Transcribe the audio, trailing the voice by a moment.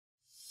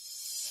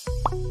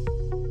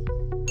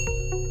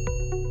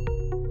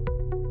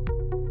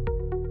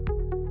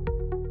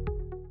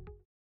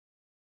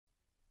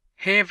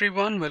Hey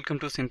everyone, welcome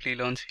to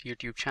Simplilearn's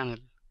YouTube channel.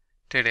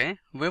 Today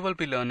we will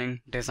be learning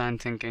design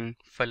thinking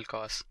full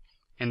course.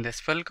 In this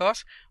full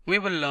course, we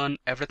will learn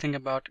everything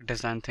about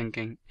design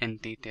thinking in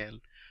detail.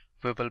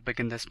 We will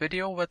begin this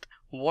video with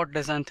what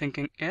design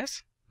thinking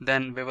is.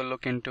 Then we will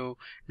look into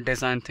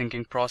design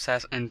thinking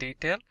process in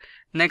detail.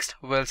 Next,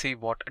 we'll see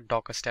what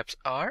Docker steps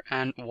are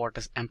and what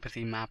is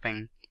empathy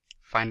mapping.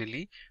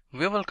 Finally,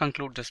 we will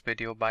conclude this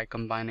video by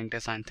combining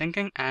design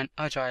thinking and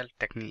agile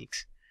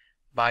techniques.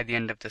 By the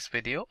end of this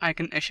video, I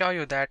can assure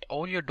you that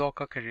all your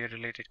Docker career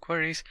related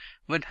queries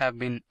would have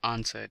been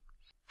answered.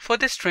 For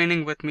this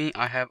training with me,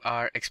 I have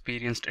our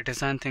experienced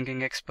design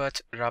thinking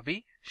experts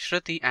Ravi,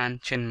 Shruti and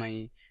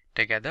Chinmayi.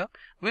 Together,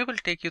 we will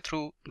take you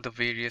through the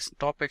various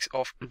topics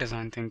of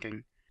design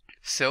thinking.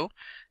 So,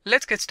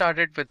 let's get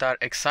started with our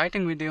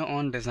exciting video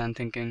on design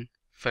thinking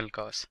full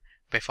course.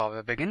 Before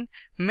we begin,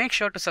 make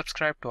sure to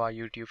subscribe to our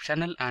YouTube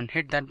channel and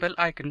hit that bell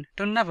icon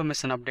to never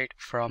miss an update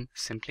from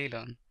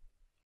Simplilearn.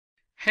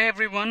 Hey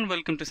everyone,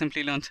 welcome to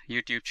Simplilearn's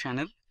YouTube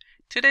channel.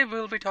 Today we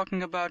will be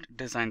talking about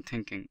design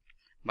thinking.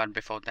 But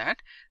before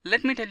that,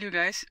 let me tell you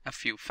guys a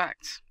few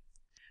facts.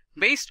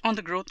 Based on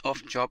the growth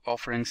of job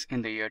offerings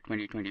in the year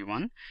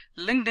 2021,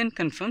 LinkedIn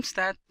confirms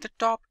that the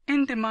top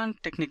in-demand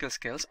technical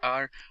skills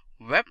are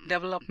web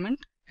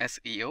development,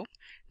 SEO,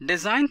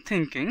 design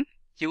thinking,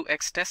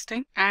 UX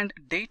testing, and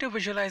data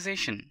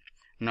visualization.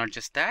 Not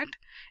just that,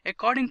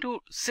 according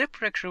to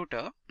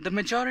ZipRecruiter, the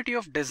majority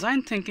of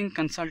design thinking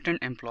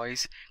consultant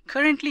employees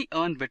currently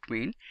earn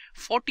between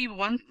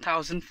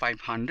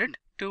 $41,500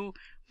 to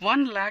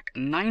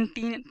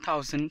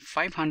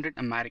 $1,19,500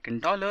 American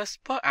dollars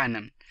per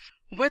annum,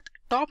 with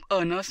top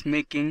earners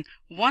making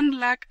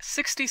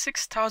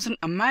 $1,66,000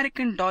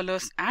 American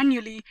dollars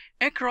annually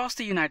across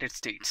the United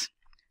States.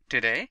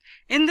 Today,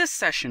 in this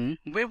session,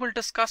 we will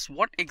discuss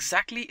what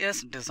exactly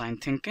is design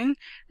thinking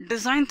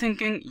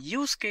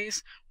use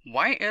case,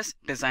 why is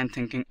design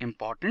thinking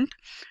important,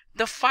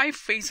 the 5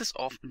 phases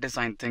of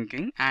design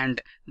thinking,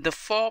 and the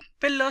 4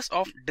 pillars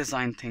of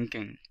design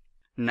thinking.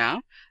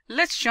 Now,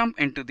 let's jump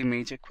into the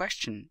major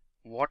question.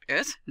 What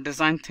is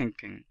design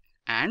thinking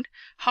and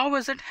how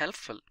is it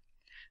helpful?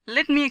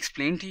 Let me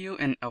explain to you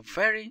in a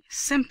very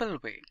simple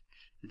way.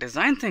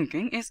 Design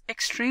thinking is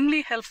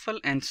extremely helpful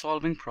in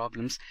solving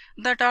problems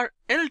that are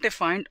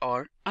ill-defined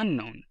or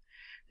unknown.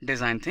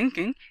 Design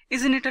thinking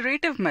is an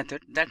iterative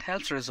method that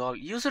helps resolve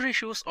user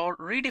issues or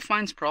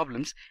redefines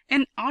problems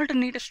in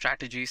alternative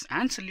strategies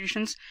and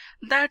solutions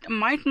that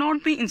might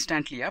not be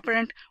instantly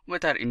apparent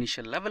with our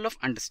initial level of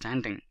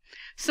understanding.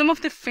 Some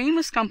of the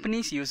famous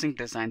companies using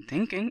design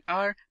thinking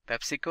are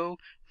PepsiCo,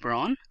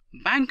 Braun,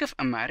 Bank of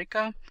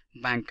America,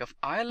 Bank of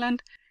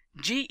Ireland,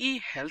 GE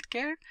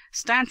Healthcare,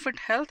 Stanford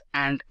Health,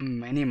 and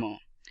many more.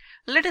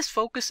 Let us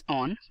focus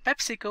on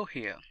PepsiCo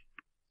here.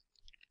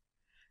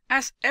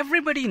 As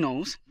everybody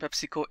knows,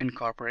 PepsiCo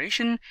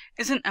Incorporation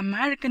is an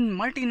American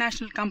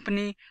multinational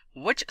company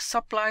which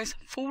supplies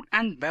food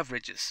and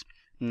beverages.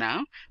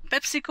 Now,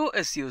 PepsiCo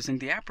is using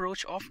the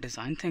approach of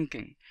design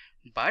thinking.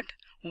 But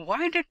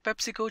why did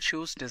PepsiCo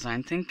choose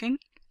design thinking?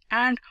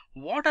 And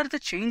what are the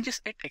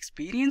changes it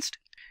experienced?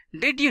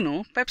 Did you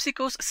know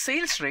PepsiCo's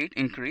sales rate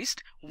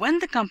increased when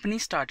the company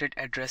started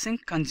addressing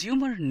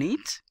consumer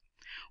needs?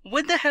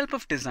 With the help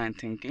of design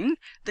thinking,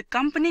 the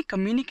company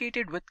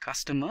communicated with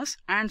customers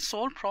and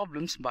solved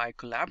problems by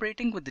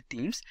collaborating with the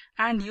teams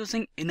and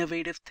using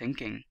innovative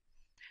thinking.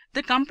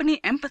 The company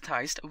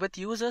empathized with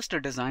users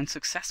to design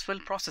successful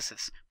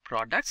processes,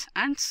 products,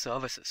 and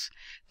services.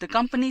 The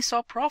company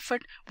saw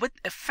profit with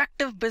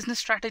effective business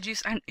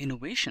strategies and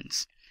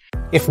innovations.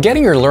 If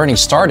getting your learning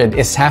started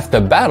is half the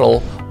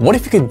battle, what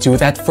if you could do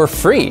that for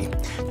free?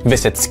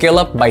 Visit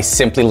SkillUp by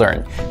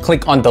Simplilearn.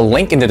 Click on the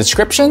link in the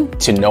description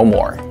to know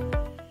more.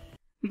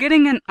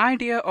 Getting an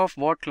idea of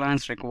what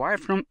clients require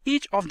from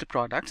each of the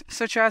products,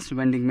 such as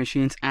vending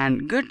machines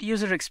and good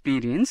user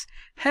experience,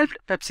 helped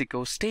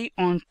PepsiCo stay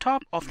on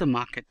top of the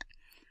market.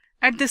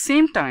 At the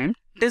same time,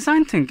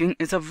 design thinking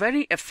is a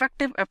very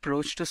effective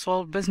approach to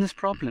solve business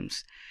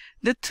problems.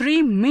 The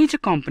 3 major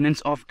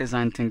components of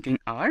design thinking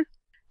are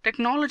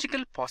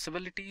technological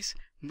possibilities,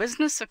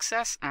 business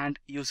success, and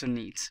user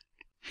needs.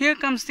 Here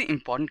comes the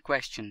important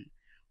question.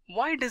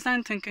 Why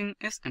design thinking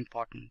is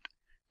important?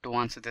 To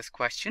answer this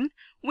question,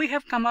 we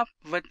have come up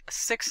with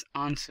 6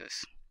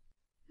 answers.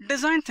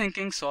 Design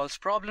thinking solves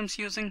problems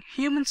using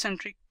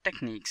human-centric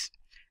techniques.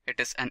 It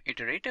is an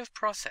iterative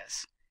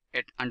process.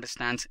 It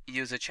understands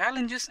user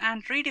challenges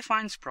and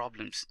redefines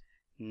problems.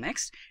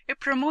 Next, it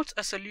promotes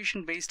a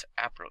solution-based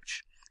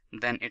approach.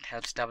 Then it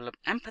helps develop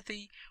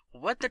empathy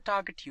with the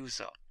target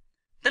user.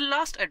 The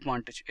last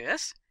advantage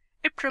is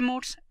it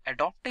promotes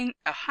adopting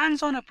a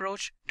hands-on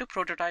approach to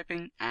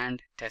prototyping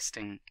and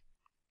testing.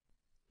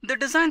 The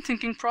design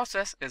thinking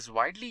process is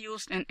widely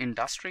used in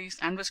industries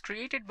and was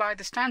created by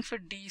the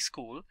Stanford D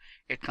School.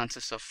 It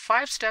consists of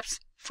 5 steps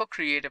for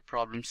creative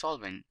problem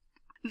solving.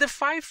 The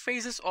 5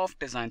 phases of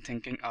design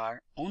thinking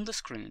are on the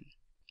screen.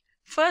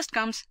 First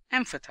comes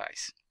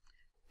empathize.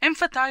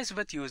 Empathize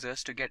with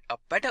users to get a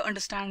better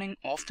understanding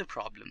of the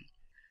problem.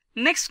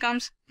 Next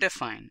comes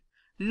define.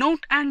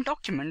 Note and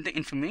document the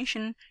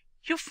information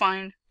you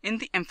find in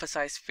the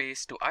emphasize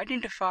phase to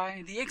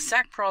identify the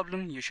exact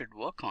problem you should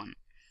work on.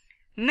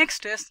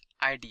 Next is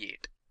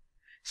ideate.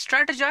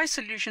 Strategize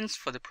solutions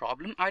for the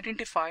problem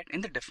identified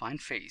in the define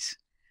phase.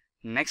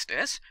 Next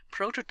is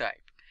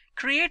prototype.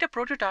 Create a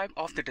prototype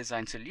of the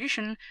design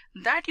solution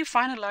that you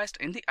finalized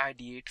in the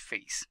ideate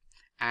phase.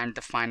 And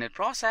the final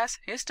process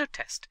is to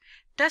test.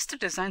 Test the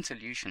design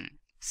solution.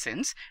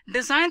 Since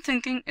design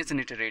thinking is an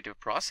iterative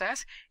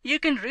process, you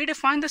can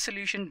redefine the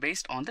solution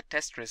based on the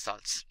test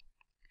results.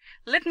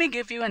 Let me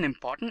give you an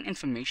important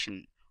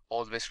information.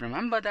 Always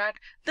remember that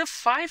the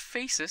 5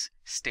 phases,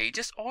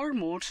 stages or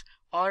modes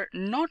are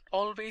not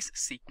always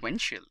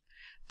sequential.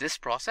 This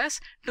process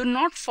do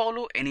not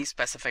follow any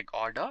specific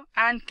order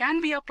and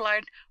can be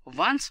applied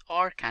once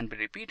or can be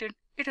repeated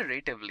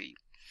iteratively.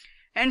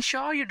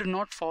 Ensure you do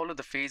not follow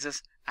the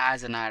phases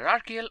as an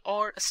hierarchical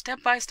or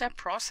step-by-step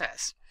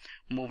process.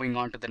 Moving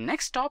on to the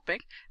next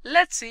topic,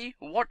 let's see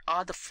what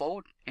are the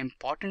 4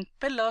 important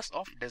pillars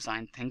of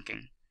design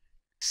thinking.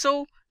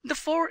 So, the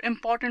 4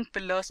 important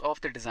pillars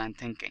of the design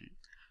thinking.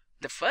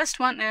 The first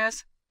one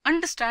is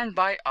understand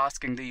by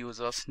asking the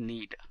user's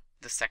need.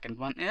 The second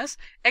one is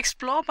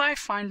explore by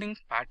finding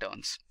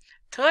patterns.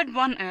 Third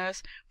one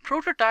is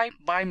prototype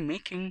by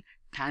making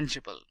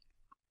tangible.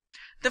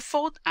 The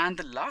fourth and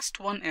the last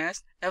one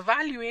is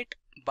evaluate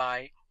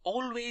by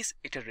always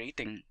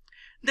iterating.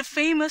 The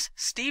famous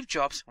Steve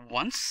Jobs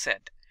once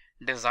said,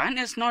 "Design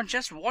is not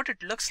just what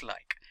it looks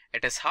like,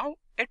 it is how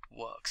it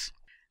works."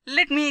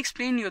 Let me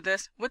explain you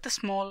this with a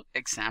small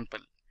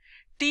example.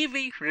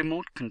 TV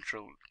remote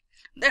control.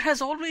 There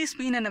has always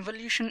been an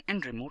evolution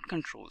in remote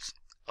controls.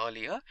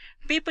 Earlier,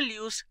 people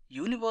used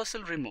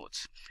universal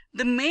remotes.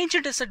 The major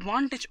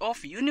disadvantage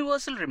of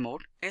universal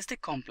remote is the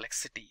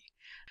complexity.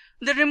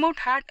 The remote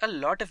had a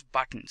lot of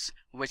buttons,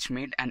 which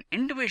made an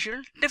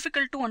individual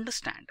difficult to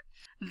understand.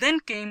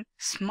 Then came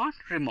smart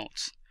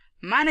remotes.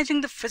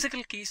 Managing the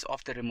physical keys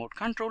of the remote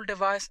control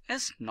device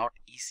is not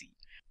easy.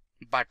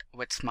 But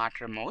with smart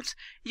remotes,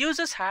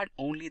 users had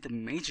only the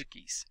major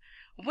keys,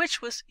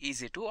 which was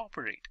easy to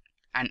operate.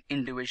 An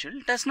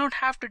individual does not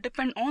have to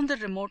depend on the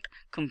remote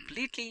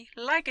completely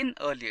like in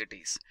earlier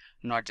days.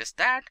 Not just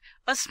that,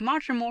 a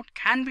smart remote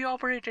can be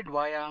operated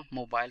via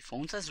mobile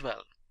phones as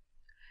well.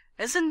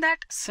 Isn't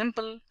that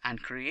simple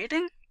and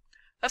creating?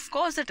 Of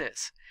course it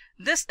is.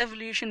 This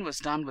evolution was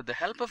done with the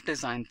help of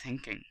design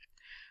thinking.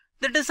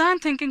 The design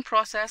thinking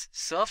process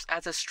serves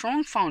as a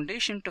strong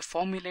foundation to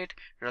formulate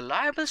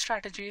reliable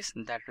strategies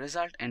that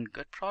result in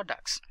good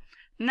products.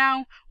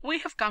 Now, we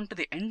have come to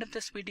the end of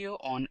this video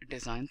on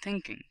design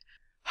thinking.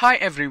 Hi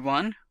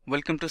everyone,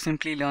 welcome to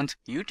Simplilearn's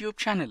YouTube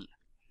channel.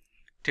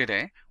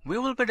 Today, we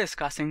will be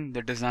discussing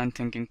the design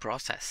thinking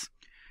process.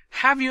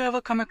 Have you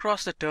ever come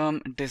across the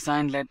term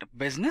design-led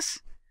business?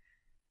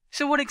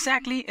 So what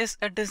exactly is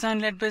a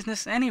design-led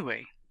business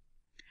anyway?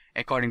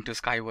 According to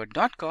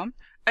skyward.com,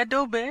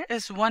 Adobe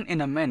is one in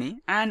a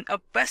many and a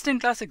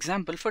best-in-class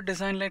example for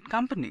design-led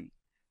company.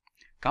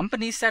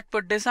 Companies that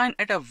put design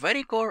at a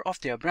very core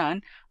of their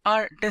brand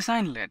are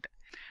design-led.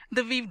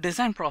 They weave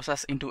design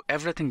process into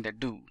everything they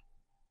do,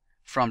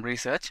 from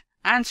research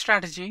and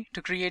strategy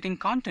to creating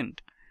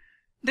content.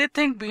 They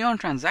think beyond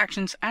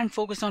transactions and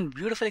focus on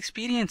beautiful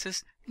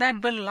experiences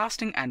that build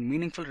lasting and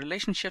meaningful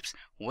relationships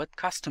with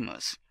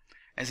customers.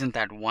 Isn't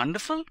that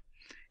wonderful?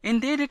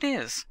 Indeed it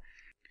is.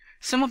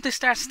 Some of the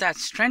stats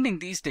that's trending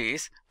these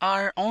days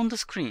are on the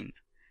screen.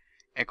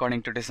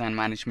 According to Design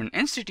Management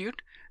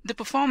Institute, the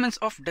performance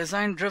of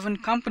design-driven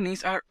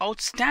companies are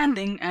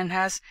outstanding and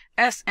has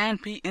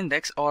S&P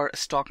index or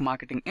stock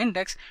marketing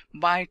index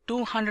by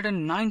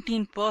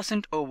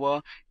 219%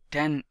 over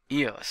 10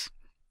 years.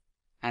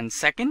 And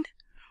second,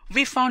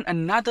 we found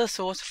another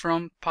source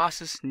from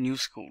Passes New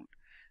School.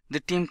 The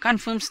team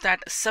confirms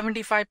that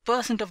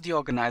 75% of the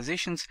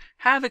organizations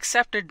have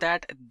accepted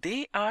that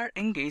they are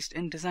engaged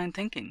in design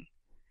thinking.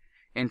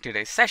 In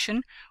today's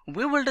session,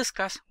 we will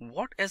discuss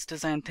what is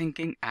design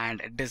thinking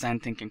and design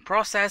thinking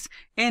process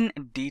in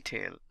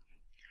detail.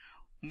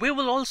 We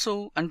will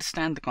also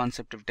understand the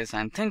concept of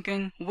design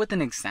thinking with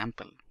an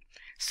example.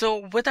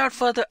 So without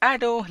further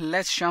ado,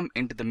 let's jump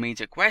into the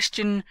major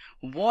question: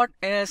 what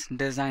is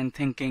design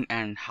thinking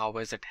and how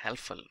is it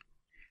helpful?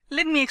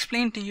 Let me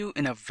explain to you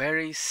in a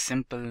very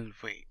simple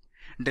way.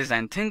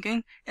 Design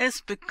thinking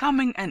is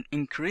becoming an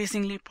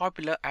increasingly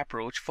popular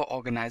approach for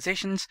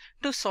organizations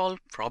to solve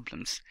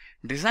problems.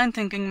 Design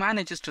thinking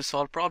manages to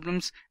solve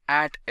problems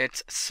at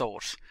its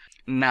source.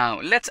 Now,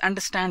 let's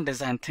understand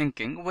design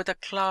thinking with a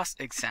class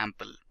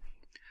example.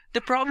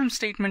 The problem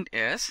statement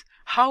is,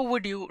 how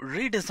would you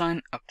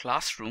redesign a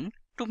classroom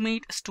to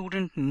meet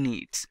student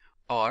needs?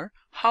 Or,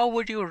 how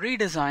would you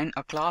redesign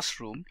a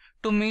classroom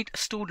to meet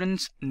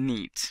students'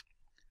 needs?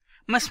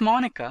 Miss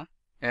Monica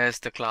is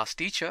the class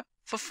teacher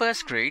for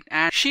first grade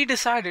and she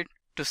decided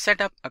to set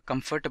up a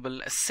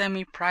comfortable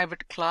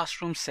semi-private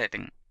classroom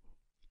setting.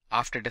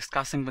 After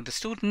discussing with the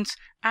students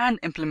and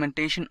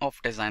implementation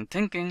of design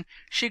thinking,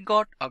 she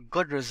got a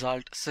good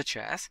result such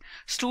as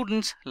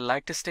students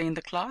like to stay in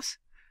the class,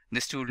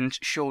 The students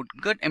showed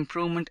good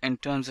improvement in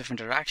terms of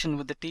interaction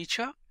with the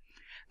teacher.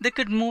 They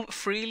could move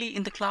freely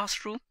in the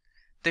classroom.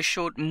 They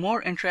showed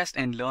more interest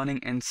in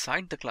learning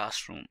inside the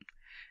classroom.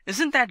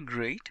 Isn't that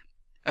great?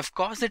 Of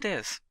course it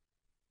is.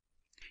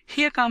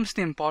 Here comes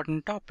the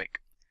important topic: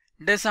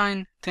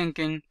 design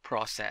thinking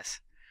process.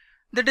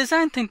 The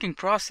design thinking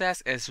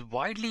process is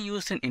widely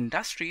used in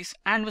industries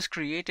and was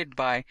created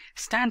by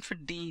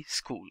Stanford D.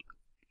 School.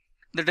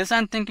 The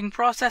design thinking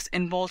process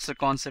involves the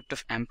concept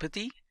of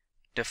empathy,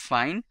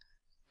 define,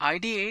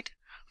 ideate,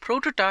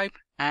 prototype,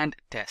 and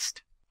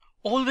test.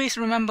 Always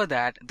remember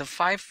that the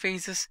 5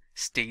 phases,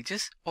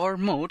 stages, or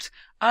modes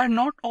are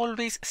not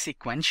always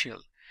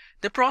sequential.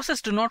 The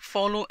process do not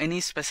follow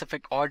any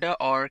specific order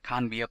or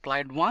can be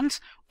applied once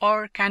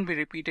or can be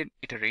repeated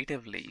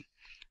iteratively.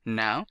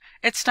 Now,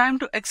 it's time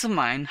to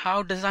examine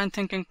how design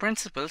thinking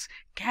principles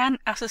can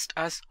assist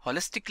us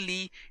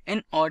holistically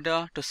in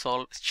order to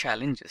solve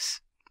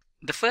challenges.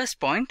 The first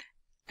point,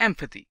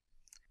 empathy.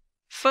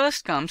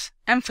 First comes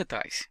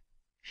empathize.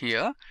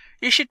 Here,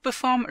 you should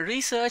perform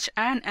research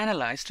and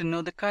analyze to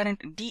know the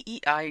current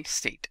DEI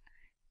state.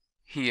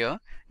 Here,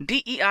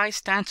 DEI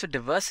stands for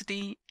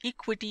diversity,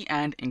 equity,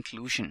 and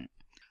inclusion.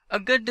 A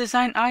good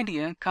design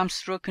idea comes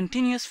through a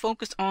continuous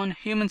focus on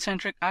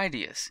human-centric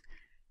ideas.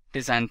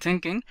 Design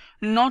thinking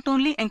not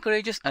only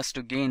encourages us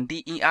to gain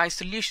DEI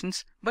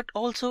solutions, but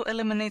also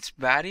eliminates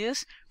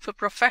barriers for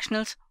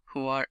professionals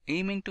who are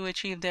aiming to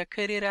achieve their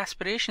career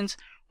aspirations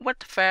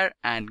with fair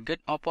and good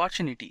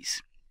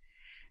opportunities.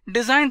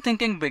 Design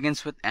thinking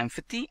begins with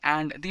empathy,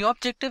 and the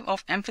objective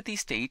of empathy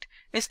state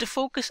is to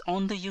focus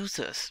on the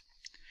users.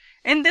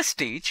 In this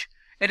stage,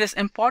 it is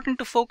important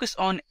to focus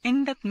on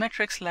in-depth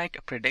metrics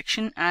like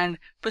prediction and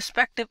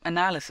perspective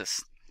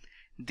analysis.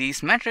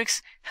 These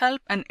metrics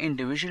help an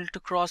individual to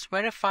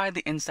cross-verify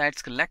the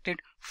insights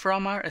collected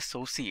from our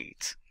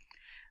associates.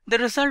 The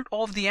result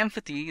of the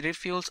empathy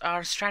refuels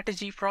our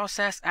strategy,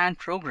 process, and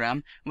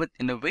program with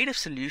innovative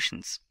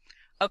solutions.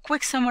 A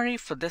quick summary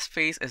for this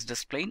phase is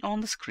displayed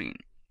on the screen.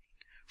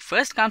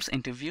 First comes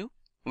interview,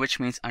 which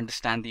means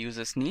understand the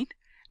user's need.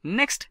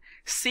 Next,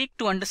 seek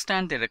to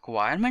understand the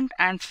requirement,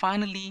 and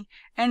finally,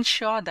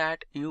 ensure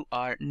that you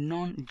are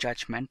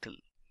non-judgmental.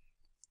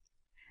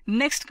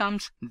 Next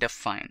comes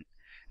define.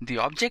 The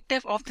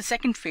objective of the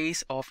second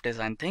phase of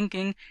design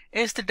thinking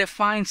is the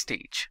define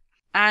stage,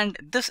 and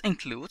this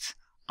includes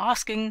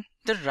asking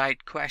the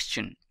right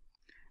question.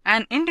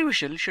 An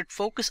individual should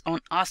focus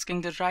on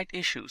asking the right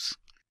issues.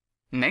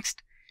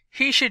 Next,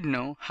 he should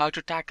know how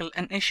to tackle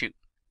an issue.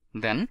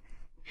 Then,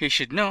 he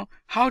should know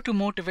how to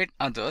motivate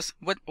others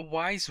with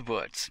wise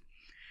words.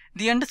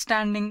 The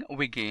understanding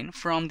we gain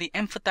from the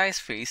empathize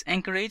phase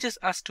encourages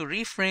us to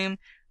reframe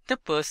the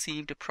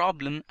perceived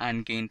problem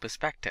and gain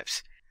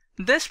perspectives.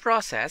 This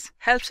process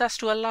helps us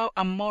to allow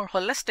a more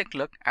holistic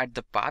look at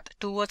the path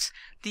towards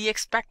the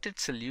expected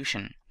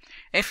solution.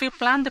 If we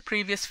plan the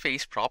previous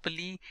phase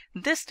properly,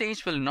 this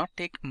stage will not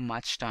take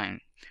much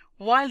time.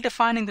 While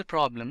defining the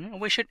problem,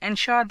 we should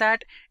ensure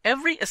that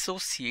every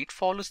associate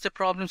follows the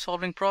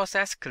problem-solving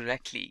process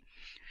correctly.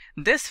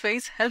 This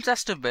phase helps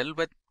us to build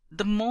with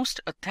the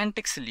most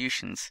authentic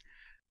solutions.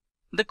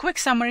 The quick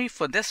summary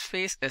for this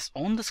phase is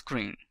on the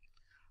screen.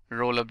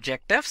 Role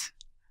objectives,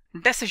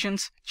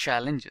 decisions,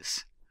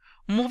 challenges.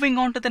 Moving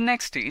on to the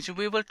next stage,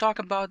 we will talk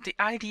about the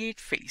ideate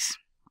phase.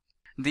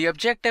 The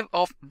objective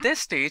of this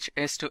stage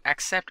is to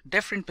accept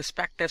different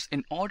perspectives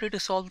in order to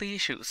solve the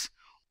issues.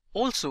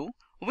 Also,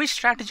 we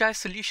strategize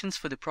solutions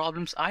for the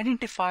problems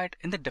identified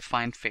in the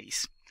define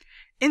phase.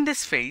 In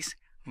this phase,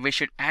 we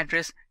should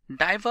address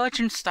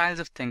divergent styles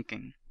of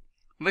thinking.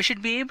 We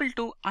should be able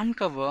to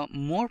uncover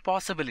more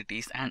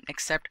possibilities and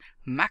accept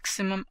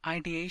maximum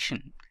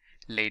ideation.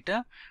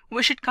 Later,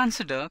 we should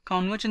consider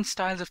convergent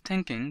styles of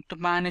thinking to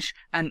manage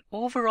an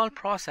overall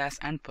process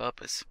and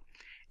purpose.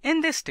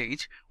 In this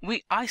stage,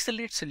 we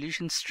isolate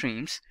solution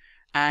streams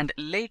and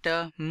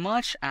later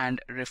merge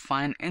and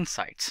refine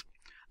insights.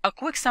 A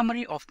quick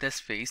summary of this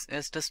phase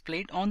is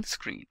displayed on the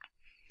screen.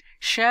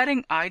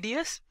 Sharing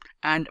ideas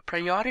and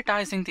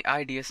prioritizing the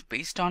ideas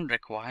based on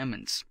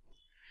requirements.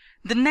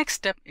 The next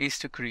step is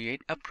to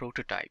create a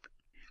prototype.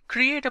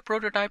 Create a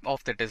prototype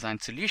of the design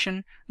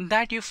solution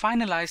that you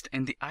finalized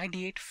in the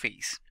ideate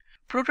phase.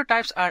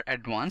 Prototypes are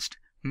advanced,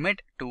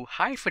 mid to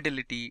high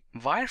fidelity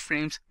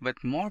wireframes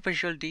with more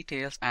visual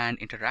details and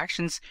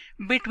interactions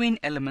between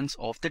elements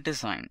of the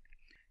design.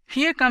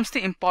 Here comes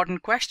the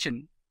important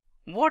question.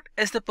 What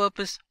is the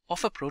purpose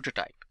of a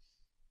prototype?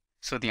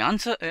 So the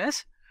answer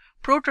is,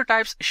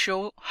 prototypes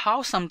show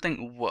how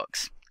something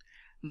works.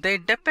 They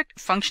depict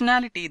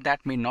functionality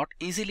that may not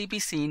easily be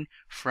seen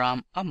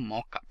from a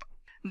mock-up.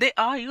 They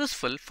are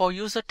useful for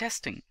user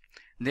testing.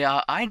 They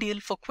are ideal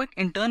for quick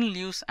internal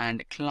use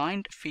and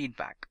client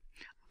feedback.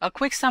 A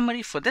quick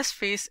summary for this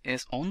phase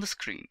is on the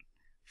screen.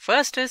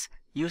 First is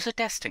user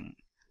testing.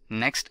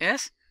 Next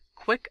is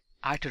quick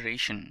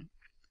iteration.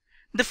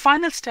 The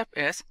final step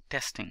is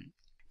testing.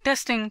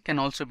 Testing can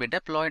also be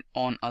deployed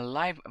on a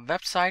live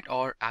website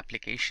or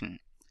application.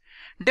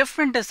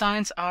 Different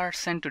designs are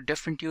sent to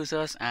different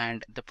users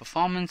and the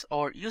performance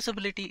or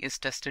usability is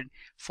tested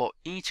for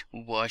each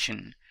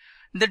version.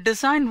 The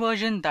design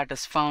version that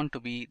is found to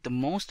be the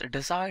most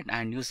desired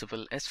and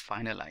usable is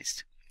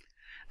finalized.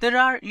 There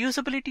are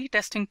usability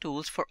testing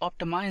tools for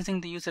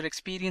optimizing the user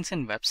experience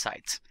in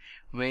websites.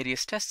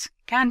 Various tests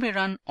can be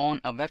run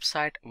on a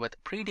website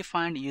with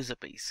predefined user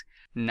base.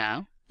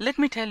 Now, let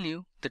me tell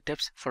you the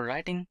tips for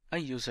writing a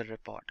user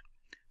report.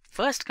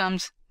 First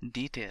comes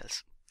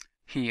details.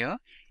 Here,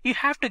 you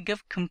have to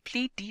give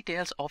complete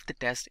details of the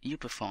test you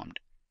performed.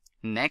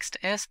 Next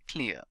is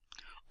clear.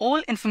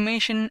 All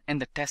information in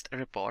the test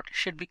report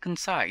should be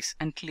concise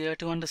and clear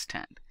to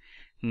understand.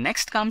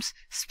 Next comes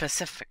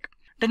specific.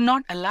 Do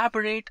not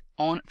elaborate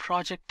on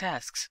project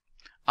tasks.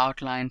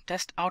 Outline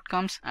test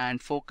outcomes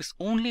and focus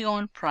only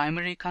on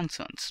primary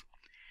concerns.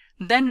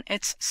 Then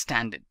it's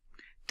standard.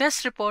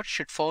 Test reports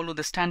should follow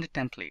the standard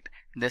template.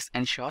 This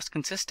ensures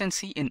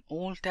consistency in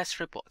all test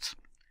reports.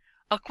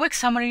 A quick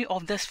summary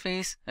of this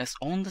phase is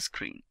on the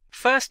screen.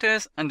 First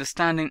is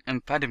understanding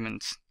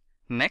impediments.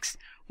 Next,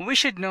 we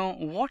should know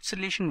what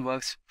solution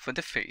works for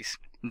the phase.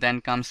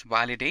 Then comes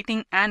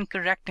validating and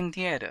correcting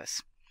the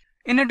errors.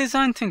 In a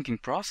design thinking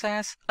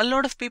process, a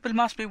lot of people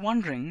must be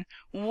wondering,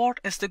 what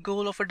is the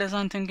goal of a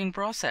design thinking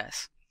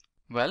process?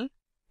 Well,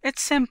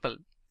 it's simple.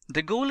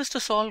 The goal is to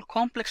solve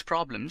complex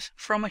problems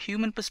from a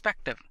human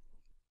perspective.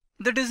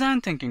 The design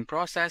thinking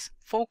process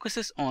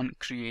focuses on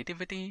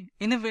creativity,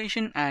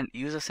 innovation, and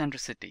user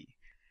centricity,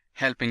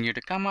 helping you to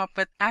come up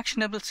with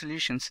actionable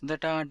solutions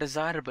that are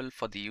desirable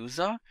for the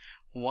user,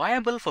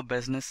 viable for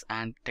business,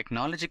 and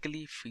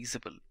technologically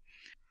feasible.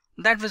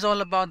 That was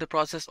all about the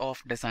process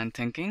of design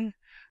thinking.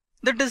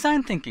 The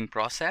design thinking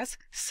process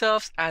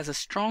serves as a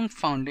strong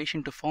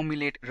foundation to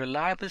formulate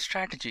reliable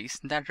strategies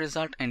that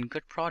result in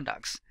good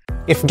products.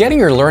 If getting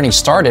your learning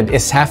started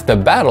is half the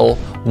battle,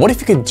 what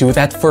if you could do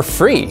that for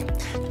free?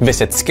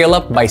 Visit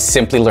SkillUp by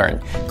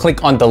Simplilearn.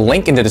 Click on the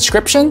link in the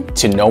description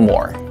to know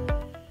more.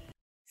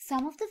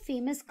 Some of the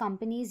famous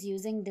companies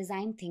using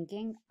design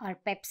thinking are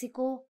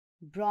PepsiCo,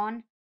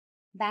 Braun,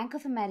 Bank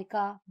of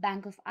America,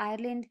 Bank of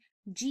Ireland,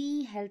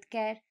 GE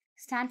Healthcare,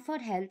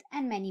 Stanford Health,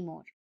 and many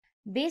more.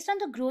 Based on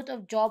the growth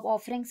of job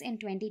offerings in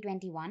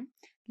 2021,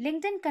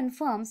 LinkedIn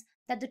confirms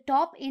that the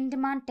top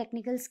in-demand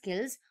technical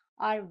skills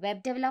are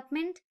web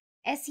development,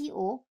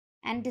 SEO,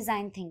 and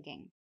design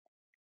thinking.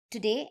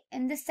 Today,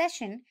 in this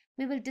session,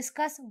 we will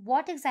discuss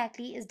what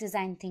exactly is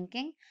design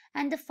thinking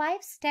and the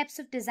 5 steps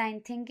of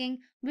design thinking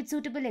with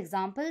suitable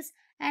examples,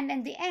 and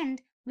in the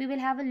end, we will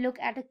have a look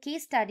at a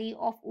case study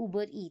of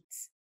Uber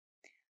Eats.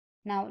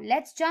 Now,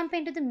 let's jump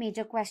into the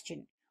major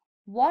question.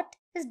 What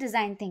is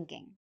design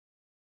thinking?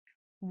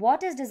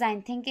 What is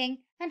design thinking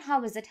and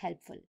how is it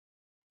helpful?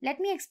 Let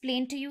me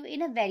explain to you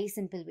in a very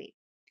simple way.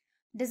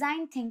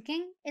 Design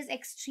thinking is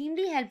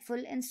extremely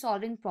helpful in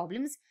solving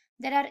problems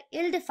that are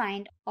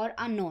ill-defined or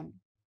unknown.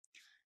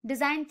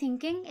 Design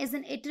thinking is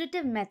an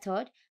iterative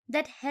method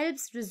that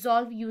helps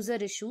resolve user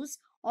issues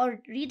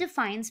or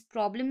redefines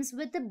problems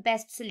with the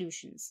best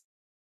solutions.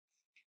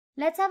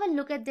 Let's have a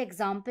look at the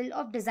example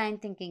of design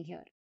thinking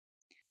here.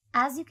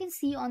 As you can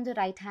see on the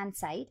right hand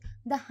side,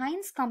 the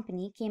Heinz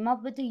company came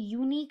up with a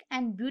unique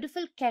and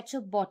beautiful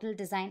ketchup bottle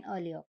design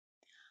earlier.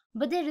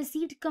 But they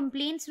received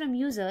complaints from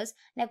users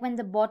like when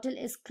the bottle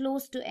is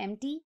close to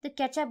empty, the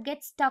ketchup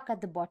gets stuck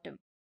at the bottom.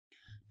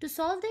 To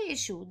solve the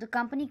issue, the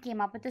company came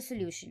up with a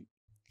solution.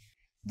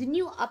 The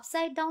new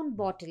upside down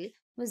bottle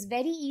was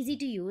very easy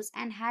to use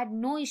and had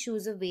no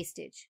issues of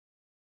wastage.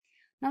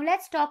 Now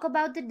let's talk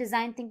about the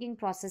design thinking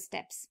process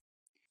steps.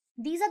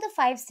 These are the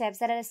 5 steps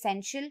that are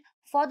essential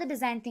for the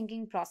design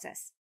thinking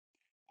process.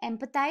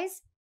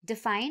 Empathize,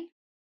 define,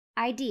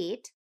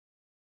 ideate,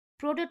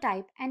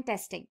 prototype, and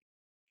testing.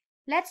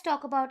 Let's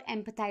talk about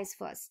empathize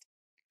first.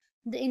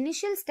 The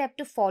initial step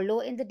to follow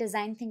in the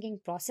design thinking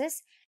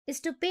process is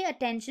to pay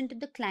attention to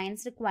the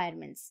client's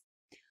requirements.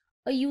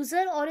 A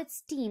user or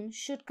its team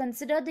should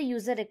consider the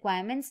user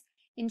requirements.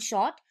 In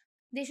short,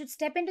 they should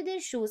step into their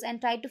shoes and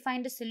try to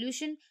find a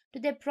solution to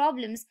their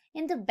problems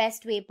in the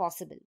best way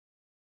possible.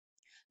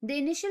 The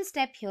initial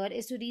step here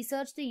is to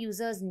research the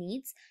user's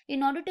needs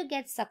in order to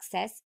get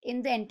success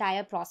in the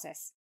entire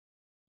process.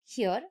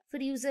 Here, for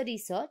user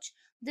research,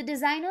 the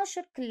designer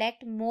should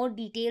collect more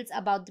details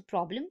about the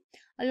problem.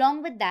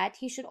 Along with that,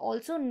 he should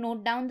also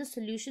note down the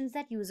solutions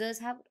that users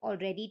have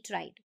already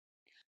tried.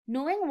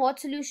 Knowing what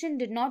solution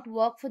did not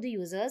work for the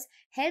users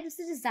helps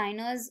the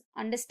designers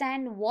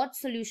understand what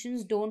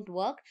solutions don't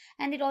work,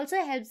 and it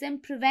also helps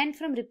them prevent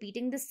from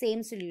repeating the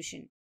same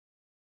solution.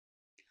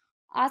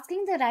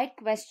 Asking the right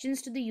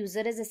questions to the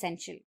user is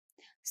essential.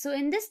 So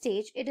in this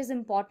stage, it is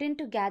important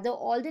to gather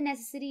all the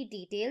necessary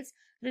details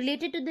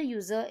related to the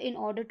user in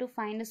order to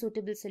find a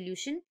suitable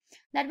solution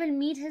that will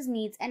meet his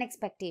needs and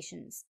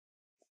expectations.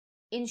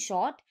 In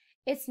short,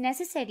 it's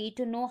necessary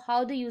to know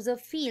how the user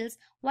feels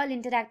while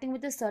interacting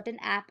with a certain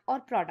app or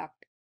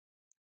product.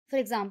 For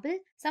example,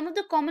 some of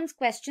the common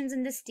questions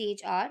in this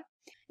stage are: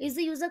 is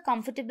the user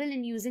comfortable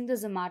in using the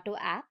Zomato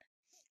app?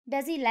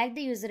 Does he like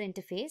the user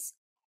interface?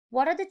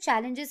 What are the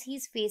challenges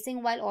he's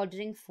facing while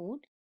ordering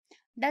food?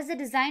 Does the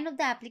design of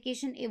the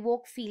application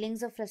evoke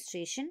feelings of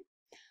frustration?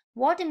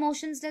 What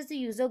emotions does the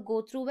user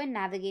go through when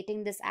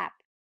navigating this app?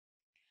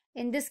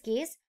 In this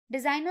case,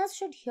 designers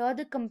should hear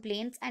the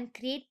complaints and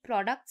create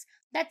products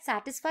that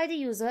satisfy the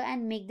user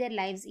and make their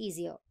lives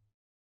easier.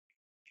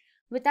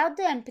 Without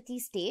the empathy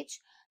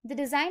stage, the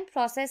design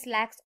process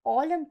lacks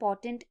all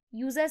important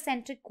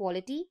user-centric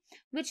quality,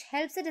 which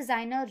helps the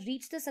designer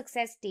reach the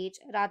success stage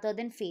rather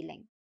than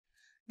failing.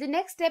 The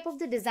next step of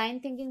the design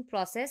thinking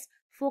process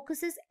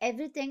focuses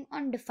everything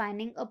on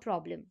defining a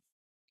problem.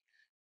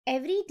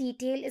 Every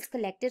detail is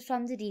collected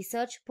from the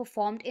research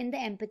performed in the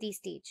empathy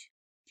stage.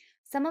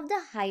 Some of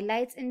the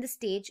highlights in the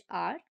stage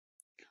are: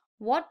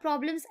 what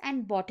problems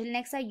and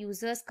bottlenecks are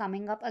users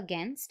coming up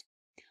against?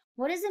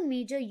 What is a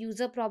major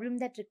user problem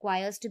that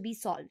requires to be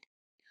solved?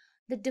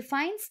 The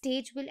define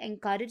stage will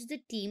encourage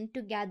the team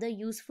to gather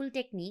useful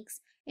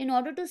techniques in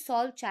order to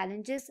solve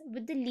challenges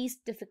with the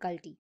least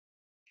difficulty.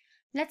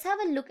 Let's have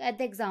a look at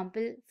the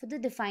example for the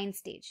define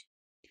stage.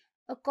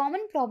 A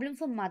common problem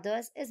for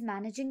mothers is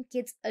managing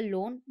kids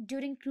alone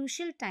during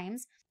crucial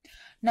times.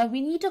 Now we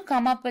need to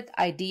come up with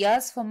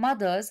ideas for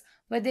mothers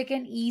where they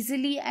can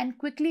easily and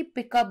quickly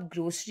pick up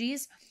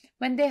groceries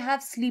when they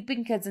have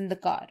sleeping kids in the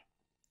car.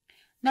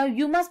 Now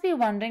you must be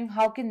wondering,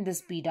 how can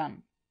this be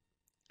done?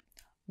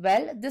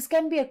 Well, this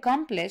can be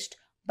accomplished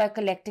by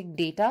collecting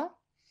data,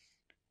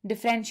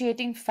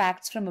 differentiating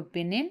facts from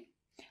opinion,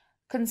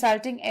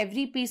 consulting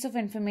every piece of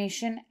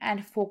information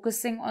and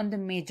focusing on the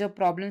major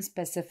problem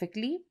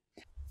specifically,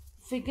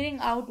 figuring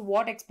out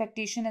what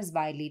expectation is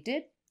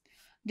violated,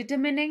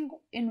 determining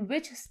in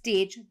which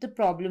stage the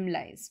problem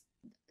lies.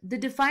 The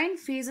define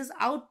phase's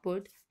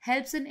output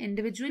helps an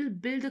individual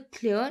build a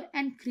clear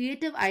and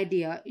creative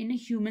idea in a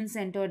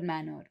human-centered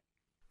manner.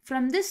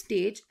 From this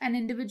stage, an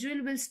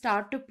individual will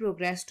start to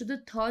progress to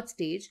the third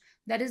stage,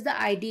 that is the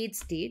ideate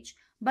stage,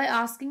 by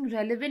asking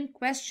relevant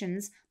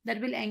questions that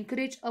will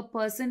encourage a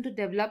person to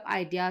develop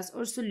ideas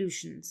or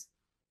solutions.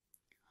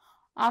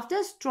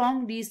 After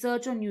strong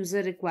research on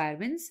user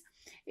requirements,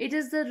 it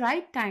is the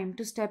right time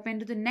to step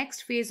into the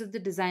next phase of the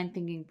design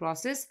thinking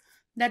process,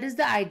 that is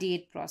the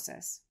ideate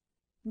process.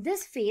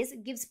 This phase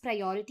gives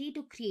priority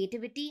to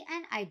creativity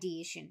and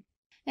ideation.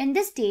 In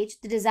this stage,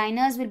 the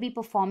designers will be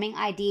performing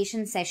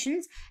ideation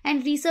sessions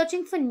and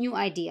researching for new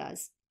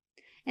ideas.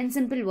 In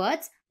simple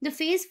words, the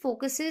phase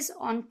focuses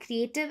on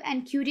creative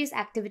and curious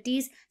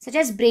activities such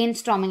as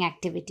brainstorming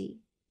activity.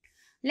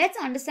 Let's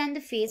understand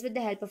the phase with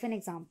the help of an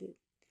example.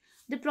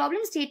 The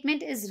problem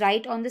statement is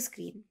right on the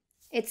screen.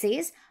 It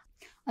says,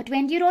 a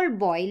 20-year-old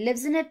boy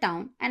lives in a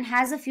town and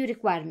has a few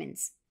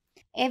requirements.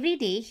 Every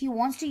day he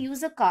wants to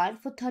use a car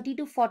for 30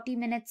 to 40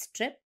 minutes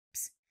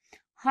trips,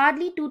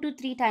 hardly 2 to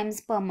 3 times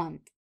per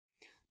month.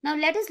 Now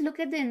let us look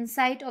at the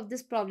insight of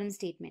this problem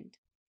statement.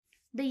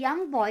 The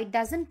young boy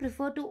doesn't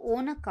prefer to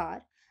own a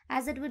car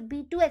as it would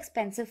be too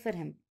expensive for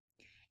him.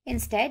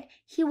 Instead,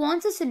 he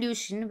wants a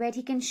solution where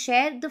he can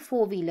share the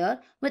four-wheeler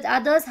with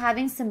others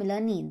having similar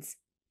needs.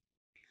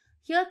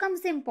 Here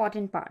comes the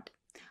important part.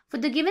 For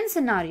the given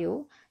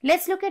scenario,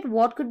 let's look at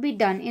what could be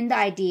done in the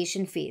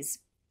ideation phase.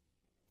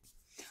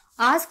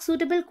 Ask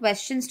suitable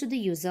questions to the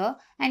user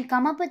and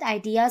come up with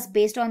ideas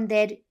based on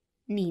their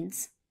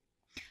needs.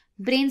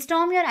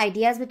 Brainstorm your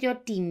ideas with your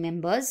team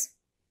members.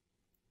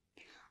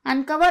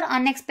 Uncover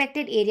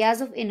unexpected areas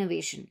of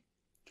innovation.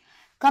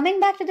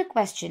 Coming back to the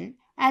question,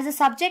 as a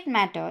subject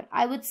matter,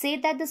 I would say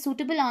that the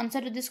suitable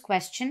answer to this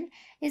question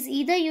is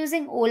either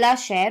using Ola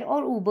Share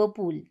or Uber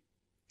Pool.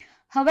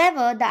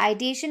 However, the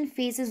ideation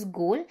phase's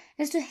goal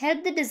is to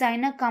help the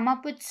designer come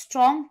up with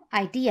strong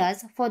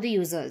ideas for the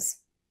users.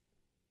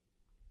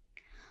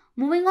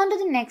 Moving on to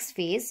the next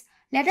phase,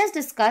 let us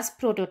discuss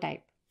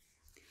prototype.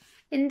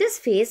 In this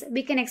phase,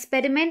 we can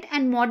experiment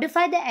and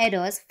modify the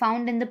errors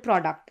found in the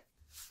product.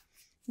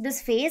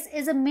 This phase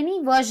is a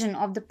mini version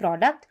of the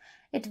product.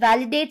 It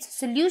validates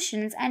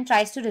solutions and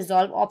tries to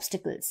resolve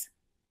obstacles.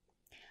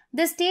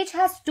 This stage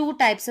has two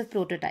types of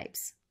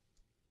prototypes.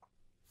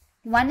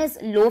 One is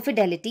low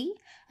fidelity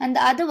and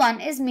the other one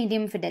is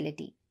medium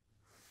fidelity.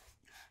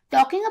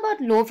 Talking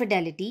about low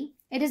fidelity,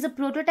 it is a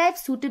prototype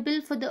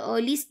suitable for the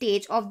early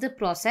stage of the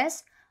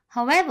process.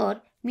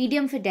 However,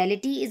 medium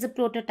fidelity is a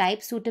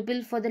prototype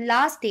suitable for the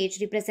last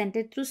stage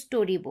represented through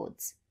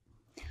storyboards.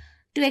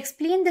 To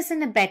explain this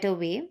in a better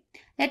way,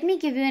 let me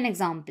give you an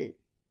example.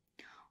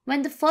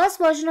 When the first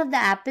version of the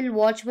Apple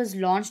Watch was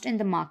launched in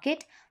the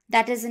market,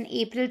 that is in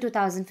April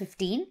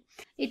 2015,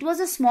 it was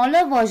a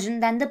smaller version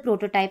than the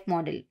prototype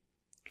model.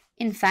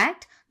 In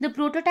fact, the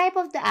prototype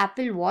of the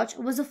Apple Watch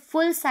was a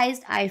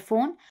full-sized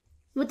iPhone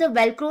with a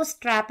Velcro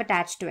strap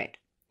attached to it.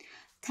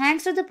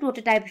 Thanks to the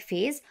prototype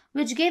phase,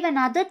 which gave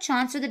another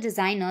chance to the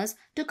designers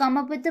to come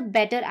up with a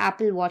better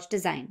Apple Watch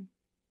design.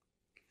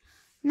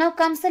 Now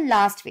comes the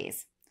last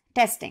phase,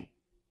 testing.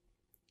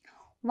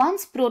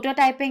 Once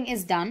prototyping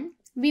is done,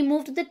 we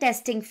move to the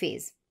testing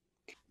phase.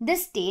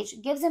 This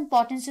stage gives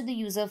importance to the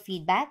user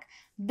feedback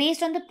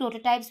based on the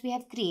prototypes we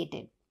have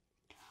created.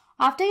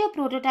 After your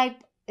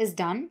prototype is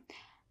done,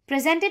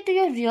 present it to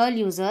your real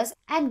users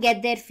and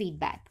get their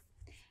feedback.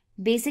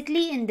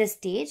 Basically, in this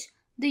stage,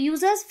 the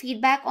user's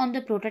feedback on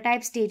the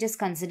prototype stage is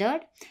considered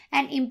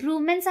and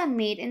improvements are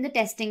made in the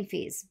testing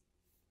phase.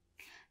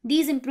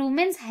 These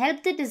improvements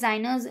help the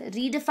designers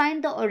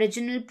redefine the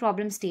original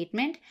problem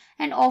statement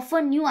and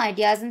offer new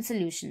ideas and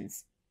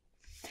solutions.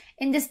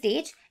 In this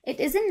stage, it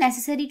isn't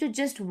necessary to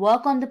just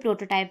work on the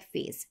prototype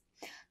phase.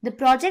 The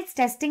project's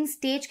testing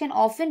stage can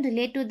often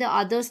relate to the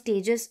other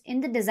stages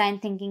in the design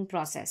thinking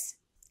process.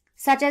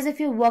 Such as if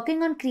you're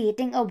working on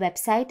creating a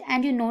website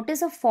and you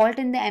notice a fault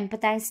in the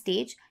empathize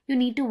stage, you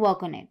need to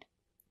work on it.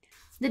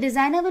 The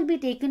designer will be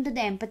taken to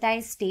the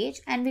empathize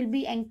stage and will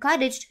be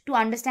encouraged to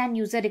understand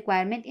user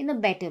requirement in a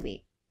better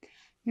way.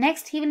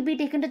 Next, he will be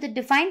taken to the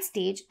define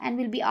stage and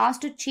will be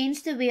asked to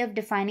change the way of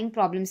defining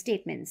problem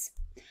statements.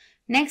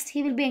 Next,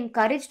 he will be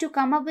encouraged to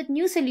come up with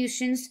new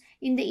solutions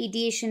in the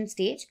ideation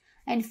stage.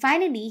 And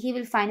finally, he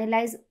will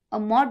finalize a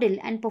model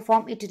and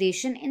perform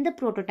iteration in the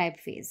prototype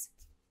phase.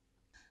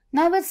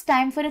 Now it's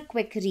time for a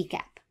quick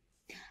recap.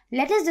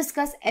 Let us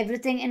discuss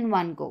everything in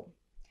one go.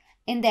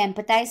 In the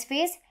empathize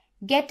phase,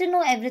 get to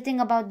know everything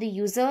about the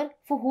user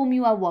for whom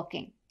you are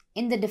working.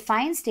 In the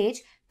define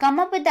stage, come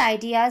up with the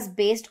ideas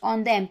based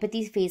on the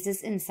empathy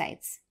phase's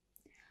insights.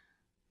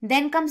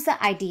 Then comes the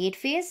ideate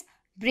phase,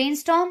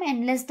 brainstorm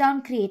and list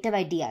down creative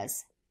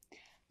ideas.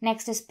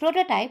 Next is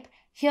prototype.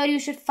 Here you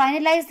should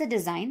finalize the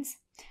designs,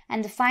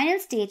 and the final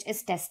stage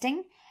is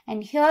testing,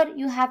 and here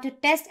you have to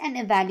test and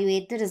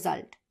evaluate the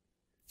result.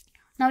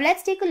 Now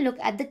let's take a look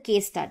at the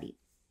case study.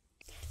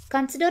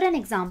 Consider an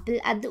example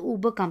at the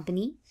Uber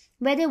company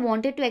where they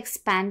wanted to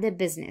expand their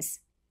business.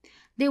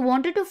 They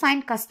wanted to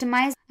find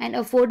customized and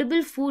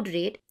affordable food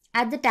rate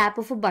at the tap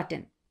of a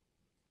button.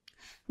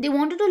 They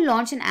wanted to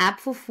launch an app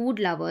for food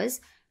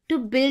lovers to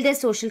build their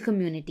social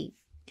community.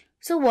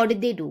 So what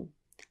did they do?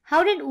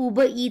 How did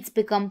Uber Eats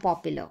become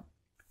popular?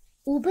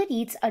 Uber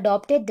Eats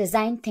adopted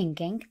design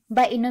thinking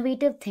by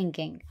innovative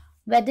thinking,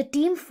 where the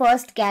team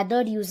first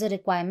gathered user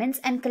requirements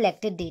and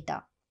collected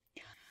data.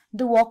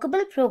 The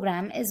walkable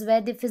program is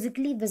where they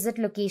physically visit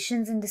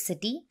locations in the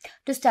city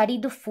to study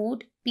the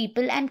food,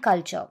 people, and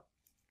culture.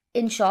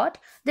 In short,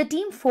 the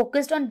team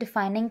focused on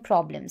defining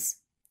problems.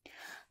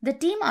 The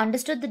team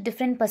understood the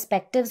different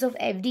perspectives of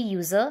every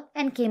user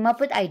and came up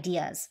with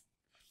ideas.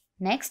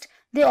 Next,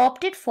 they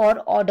opted for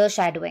order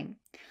shadowing.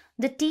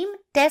 The team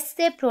tests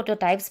their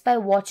prototypes by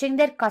watching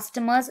their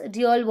customers'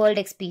 real-world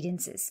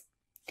experiences.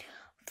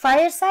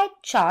 Fireside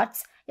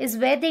chats is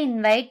where they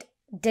invite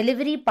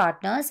delivery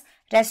partners,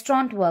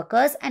 restaurant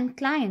workers, and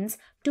clients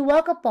to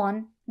work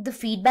upon the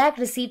feedback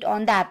received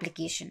on the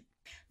application.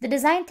 The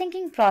design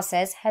thinking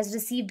process has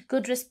received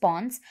good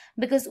response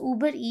because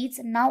Uber Eats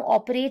now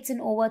operates in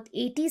over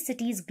 80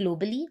 cities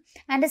globally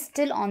and is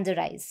still on the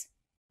rise.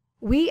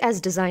 We as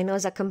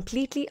designers are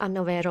completely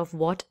unaware of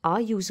what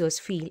our users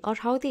feel or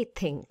how they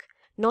think.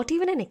 Not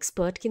even an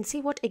expert can say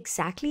what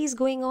exactly is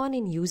going on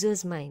in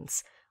users'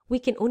 minds. We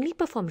can only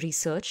perform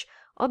research,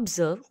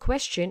 observe,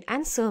 question,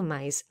 and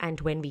surmise,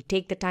 and when we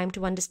take the time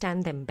to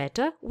understand them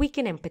better, we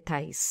can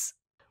empathize.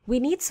 We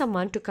need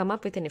someone to come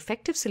up with an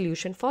effective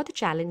solution for the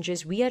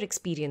challenges we are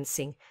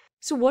experiencing.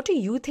 So what do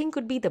you think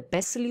would be the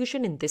best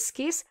solution in this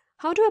case?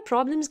 How do our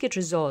problems get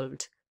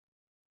resolved?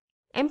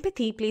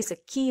 Empathy plays a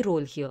key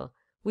role here,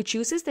 which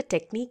uses the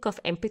technique of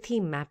empathy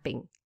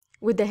mapping.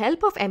 With the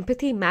help of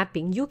empathy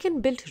mapping, you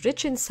can build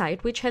rich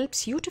insight which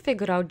helps you to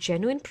figure out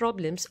genuine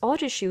problems or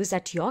issues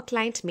that your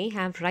client may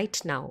have right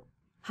now.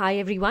 Hi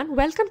everyone,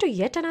 welcome to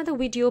yet another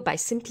video by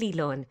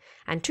Simplilearn,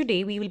 and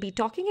today we will be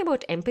talking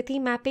about empathy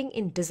mapping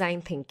in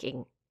design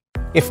thinking.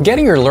 If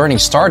getting your learning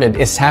started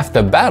is half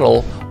the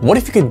battle, what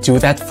if you could do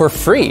that for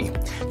free?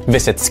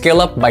 Visit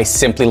SkillUp by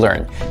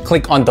Simplilearn.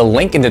 Click on the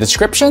link in the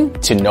description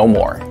to know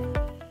more.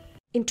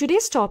 In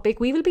today's topic,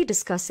 we will be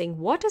discussing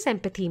what is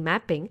empathy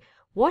mapping,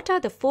 what are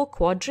the 4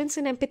 quadrants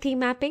in empathy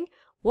mapping,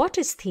 what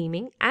is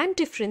theming, and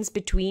difference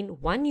between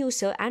one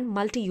user and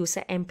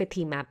multi-user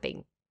empathy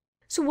mapping.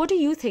 So what do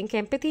you think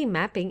empathy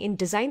mapping in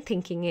design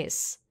thinking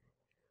is?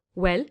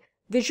 Well,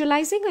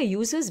 visualizing a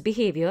user's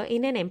behavior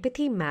in an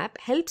empathy map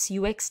helps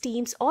UX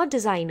teams or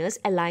designers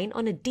align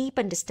on a deep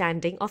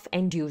understanding of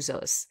end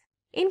users.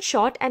 In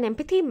short, an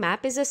empathy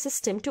map is a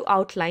system to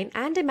outline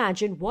and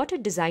imagine what a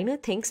designer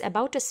thinks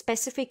about a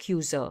specific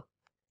user.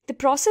 The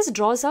process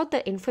draws out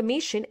the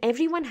information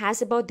everyone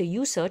has about the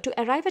user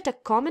to arrive at a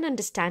common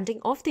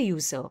understanding of the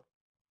user.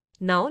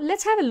 Now,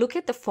 let's have a look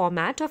at the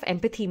format of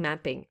empathy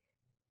mapping.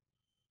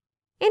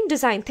 In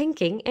design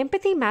thinking,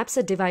 empathy maps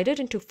are divided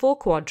into 4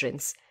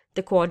 quadrants.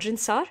 The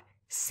quadrants are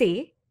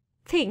say,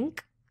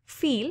 think,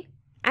 feel,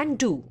 and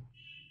do.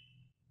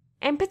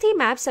 Empathy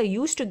maps are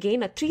used to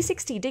gain a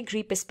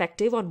 360-degree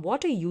perspective on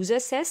what a user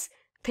says,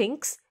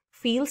 thinks,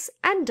 feels,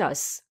 and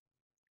does.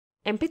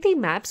 Empathy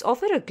maps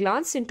offer a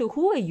glance into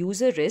who a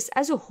user is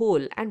as a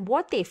whole and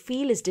what they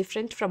feel is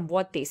different from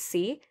what they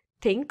say,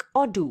 think,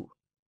 or do.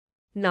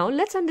 Now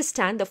let's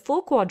understand the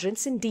 4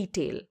 quadrants in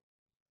detail.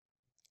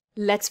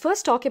 Let's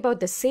first talk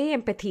about the say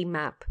empathy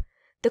map.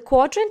 The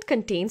quadrant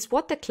contains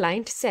what the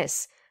client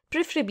says.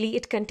 Preferably,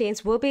 it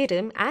contains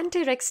verbatim and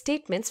direct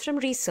statements from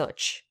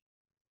research.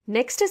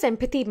 Next is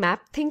Empathy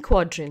Map Think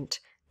Quadrant.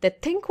 The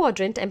Think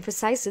Quadrant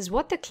emphasizes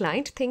what the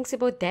client thinks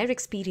about their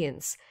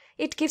experience.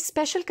 It gives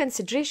special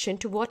consideration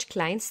to what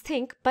clients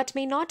think but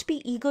may not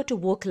be eager to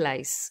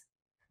vocalize.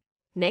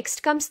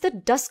 Next comes the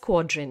Dusk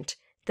Quadrant.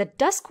 The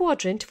Dusk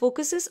Quadrant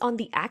focuses on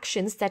the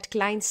actions that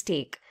clients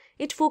take.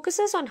 It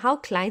focuses on how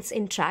clients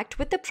interact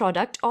with the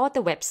product or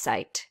the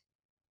website.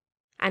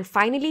 And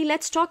finally,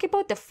 let's talk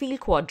about the Feel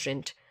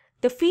Quadrant.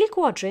 The Feel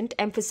Quadrant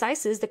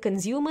emphasizes the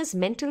consumer's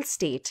mental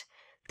state.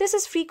 This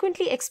is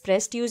frequently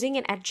expressed using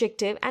an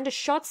adjective and a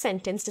short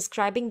sentence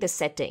describing the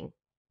setting.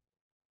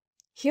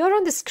 Here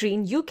on the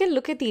screen, you can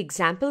look at the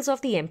examples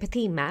of the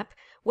empathy map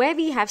where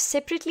we have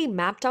separately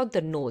mapped out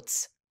the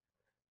nodes.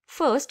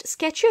 First,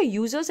 sketch your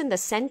users in the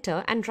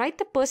center and write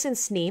the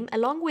person's name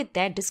along with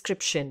their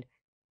description.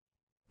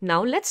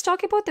 Now let's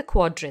talk about the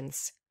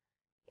quadrants.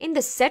 In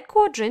the set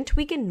quadrant,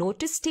 we can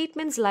notice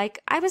statements like,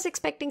 I was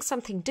expecting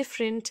something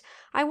different,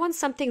 I want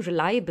something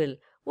reliable,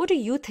 what do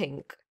you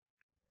think?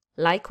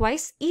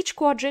 Likewise, each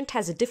quadrant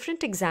has a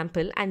different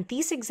example and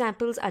these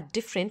examples are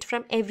different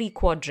from every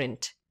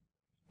quadrant.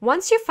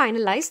 Once you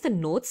finalize the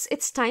notes,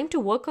 it's time to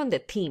work on the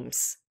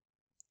themes.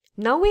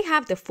 Now we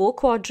have the 4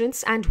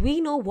 quadrants and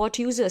we know what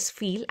users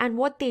feel and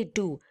what they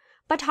do.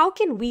 But how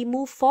can we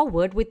move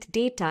forward with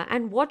data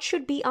and what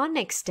should be our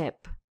next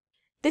step?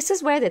 This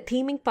is where the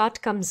theming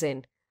part comes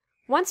in.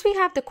 Once we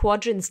have the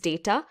quadrants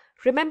data,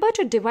 remember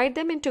to divide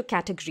them into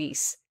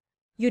categories.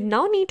 You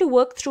now need to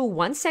work through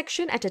one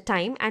section at a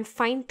time and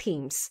find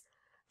themes.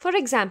 For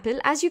example,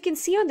 as you can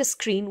see on the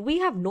screen, we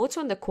have notes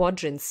on the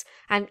quadrants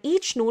and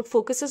each note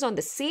focuses on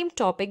the same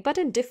topic but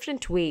in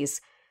different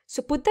ways.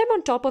 So put them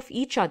on top of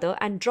each other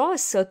and draw a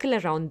circle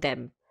around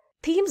them.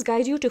 Themes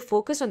guide you to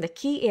focus on the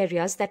key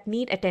areas that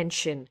need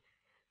attention.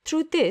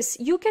 Through this,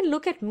 you can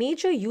look at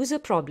major user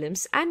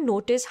problems and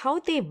notice how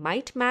they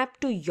might map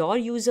to your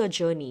user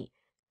journey.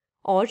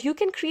 Or you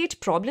can create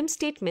problem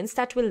statements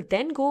that will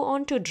then go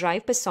on to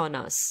drive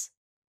personas.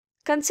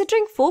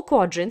 Considering 4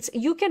 quadrants,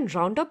 you can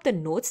round up the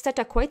notes that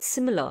are quite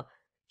similar.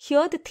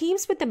 Here, the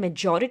themes with the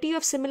majority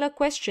of similar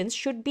questions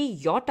should be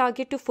your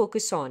target to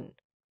focus on.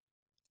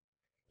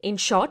 In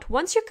short,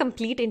 once you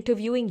complete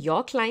interviewing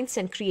your clients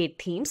and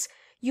create themes,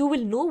 you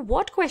will know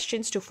what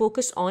questions to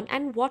focus on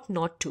and what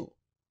not to.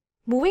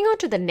 Moving on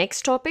to the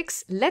next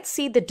topics, let's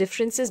see the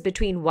differences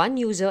between one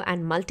user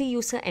and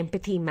multi-user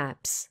empathy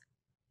maps.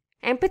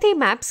 Empathy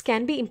maps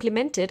can be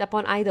implemented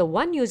upon either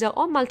one user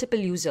or multiple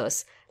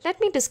users. Let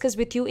me discuss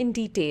with you in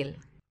detail.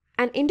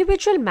 An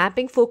individual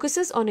mapping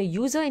focuses on a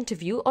user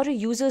interview or a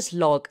user's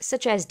log,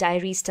 such as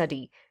diary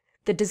study.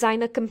 The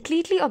designer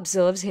completely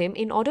observes him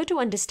in order to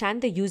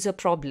understand the user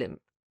problem.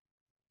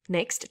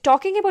 Next,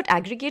 talking about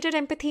aggregated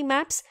empathy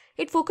maps,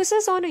 it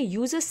focuses on a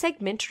user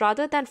segment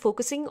rather than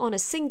focusing on a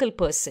single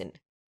person.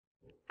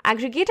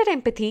 Aggregated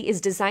empathy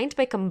is designed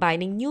by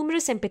combining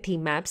numerous empathy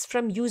maps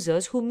from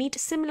users who meet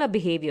similar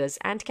behaviors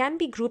and can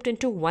be grouped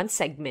into one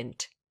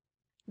segment.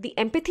 The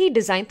empathy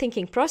design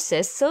thinking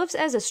process serves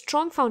as a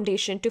strong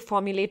foundation to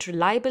formulate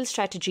reliable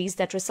strategies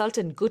that result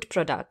in good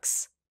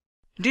products.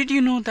 Did you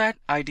know that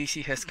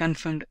IDC has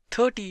confirmed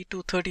 30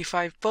 to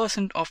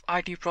 35% of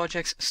IT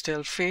projects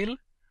still fail?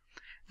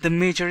 The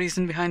major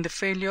reason behind the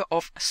failure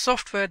of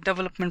software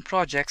development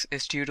projects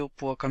is due to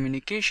poor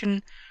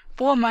communication,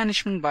 poor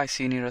management by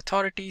senior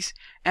authorities,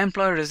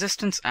 employee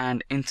resistance,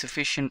 and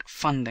insufficient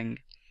funding.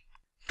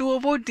 To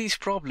avoid these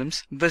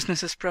problems,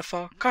 businesses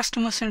prefer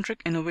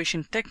customer-centric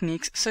innovation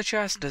techniques such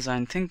as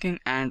design thinking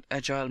and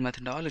agile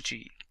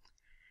methodology.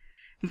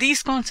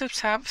 These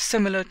concepts have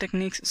similar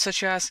techniques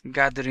such as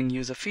gathering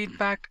user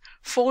feedback,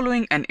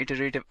 following an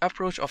iterative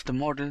approach of the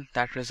model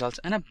that results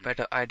in a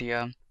better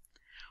idea.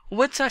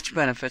 With such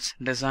benefits,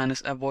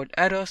 designers avoid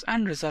errors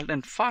and result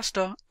in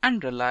faster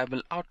and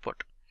reliable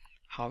output.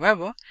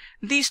 However,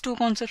 these two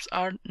concepts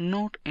are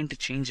not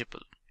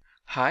interchangeable.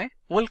 Hi,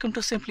 welcome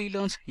to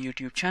Simplilearn's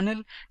YouTube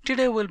channel.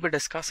 Today we'll be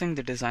discussing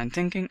the design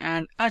thinking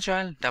and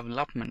agile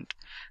development.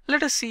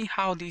 Let us see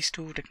how these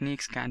two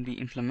techniques can be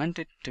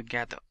implemented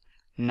together.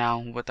 Now,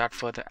 without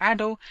further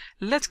ado,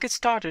 let's get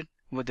started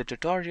with the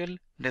tutorial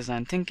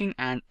Design Thinking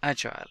and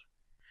Agile.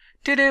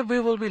 Today we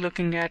will be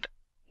looking at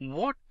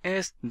what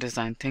is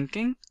design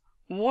thinking,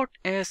 what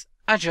is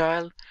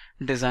agile,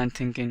 design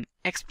thinking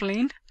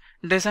explained,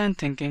 design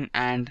thinking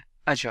and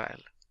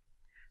agile.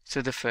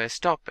 So the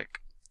first topic,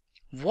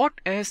 what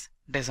is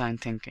design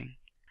thinking?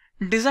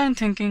 Design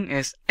thinking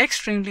is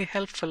extremely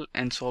helpful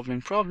in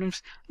solving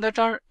problems that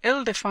are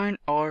ill-defined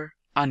or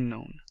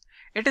unknown.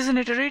 It is an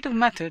iterative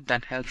method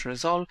that helps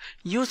resolve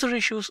user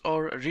issues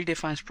or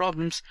redefines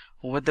problems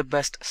with the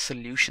best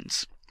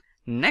solutions.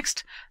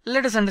 Next,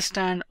 let us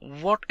understand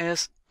what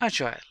is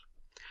agile.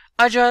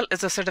 Agile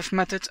is a set of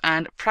methods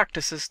and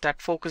practices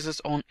that focuses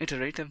on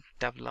iterative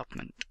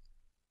development.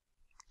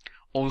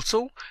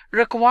 Also,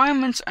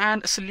 requirements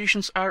and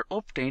solutions are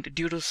obtained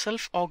due to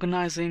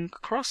self-organizing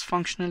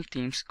cross-functional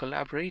teams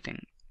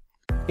collaborating.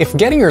 If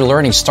getting your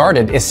learning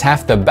started is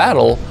half the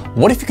battle,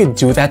 what if you could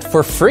do that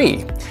for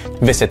free?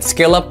 Visit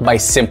SkillUp by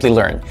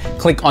Simplilearn.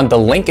 Click on the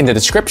link in the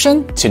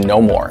description to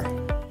know more.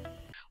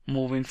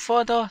 Moving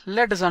further,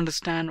 let us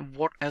understand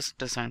what is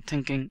design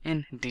thinking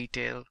in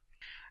detail.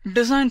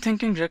 Design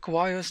thinking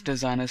requires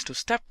designers to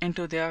step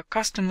into their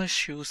customers'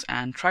 shoes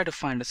and try to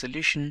find a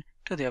solution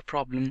to their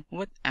problem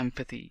with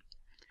empathy.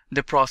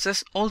 The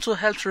process also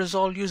helps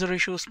resolve user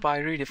issues by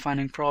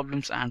redefining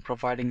problems and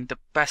providing the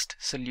best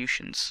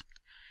solutions.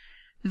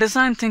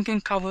 Design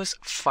thinking covers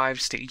 5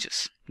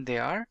 stages. They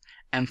are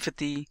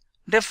empathy,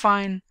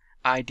 define,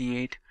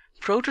 ideate,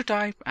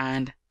 prototype,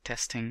 and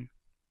testing.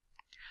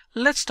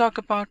 Let's talk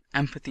about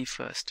empathy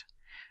first.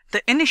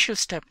 The initial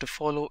step to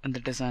follow in the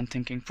design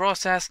thinking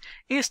process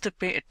is to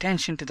pay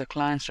attention to the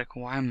client's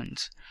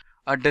requirements.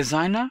 A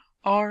designer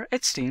or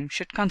its team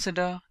should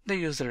consider the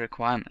user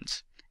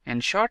requirements.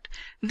 In short,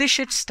 they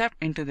should step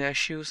into their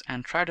shoes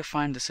and try to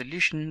find the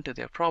solution to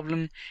their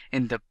problem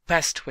in the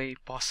best way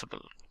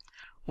possible.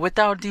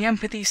 Without the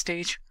empathy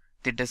stage,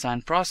 the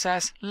design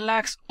process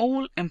lacks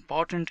all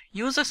important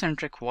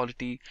user-centric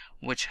quality,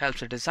 which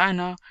helps a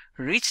designer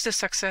reach the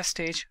success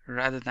stage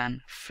rather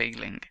than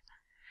failing.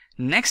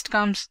 Next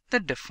comes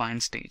the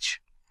define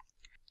stage.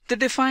 The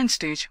define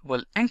stage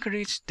will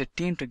encourage the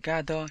team to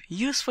gather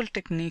useful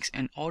techniques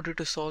in order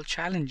to solve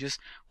challenges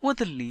with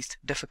the least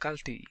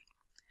difficulty.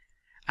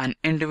 An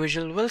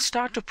individual will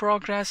start to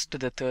progress to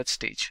the third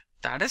stage,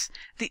 that is,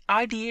 the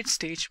ideate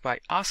stage, by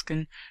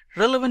asking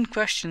relevant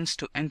questions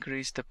to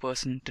encourage the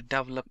person to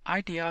develop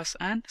ideas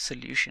and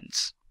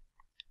solutions.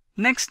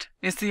 Next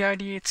is the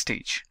ideate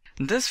stage.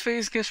 This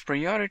phase gives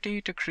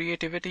priority to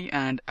creativity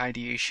and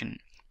ideation.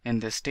 In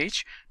this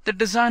stage, the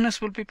designers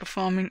will be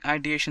performing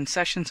ideation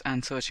sessions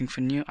and searching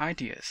for new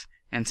ideas.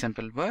 In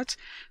simple words,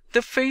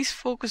 the phase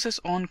focuses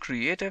on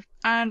creative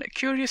and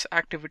curious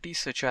activities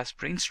such as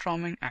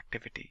brainstorming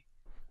activity.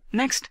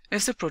 Next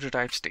is the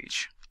prototype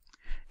stage.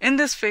 In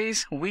this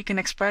phase, we can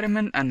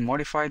experiment and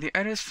modify the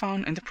errors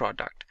found in the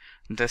product.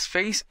 This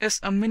phase is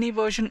a mini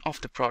version of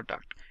the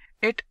product.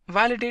 It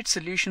validates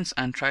solutions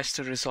and tries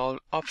to resolve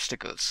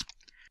obstacles.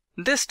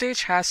 This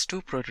stage has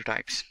 2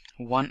 prototypes.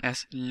 One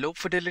is low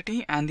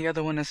fidelity and the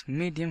other one is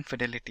medium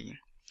fidelity.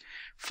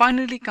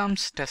 Finally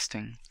comes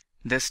testing.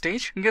 This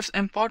stage gives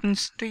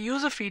importance to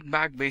user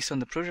feedback based on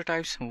the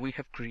prototypes we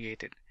have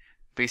created.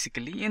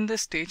 Basically, in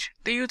this stage,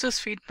 the user's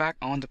feedback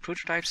on the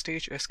prototype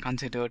stage is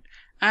considered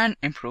and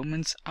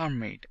improvements are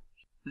made.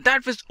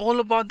 That was all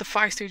about the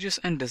 5 stages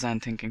in design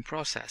thinking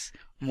process.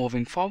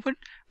 Moving forward,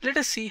 let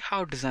us see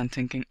how design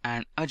thinking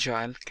and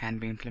agile can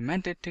be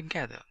implemented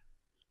together.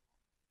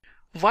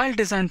 While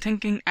design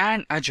thinking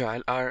and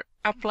agile are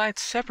applied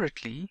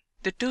separately,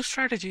 the 2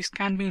 strategies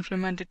can be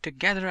implemented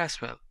together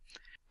as well.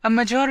 A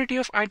majority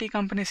of IT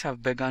companies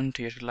have begun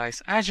to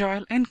utilize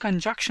agile in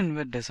conjunction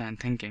with design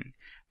thinking,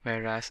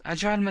 whereas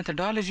agile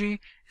methodology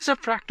is a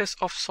practice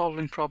of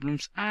solving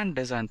problems and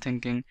design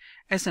thinking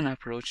is an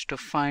approach to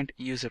find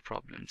user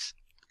problems.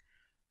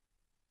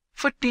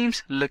 For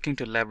teams looking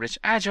to leverage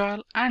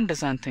agile and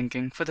design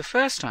thinking for the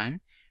first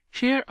time,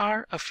 here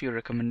are a few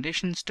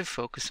recommendations to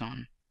focus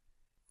on.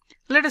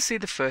 Let us see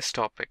the first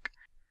topic.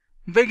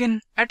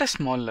 Begin at a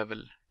small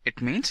level.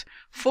 It means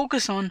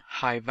focus on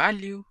high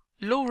value,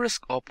 low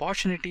risk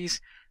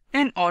opportunities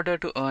in order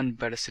to earn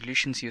better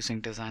solutions using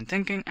design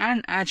thinking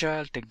and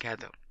agile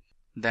together.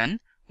 Then,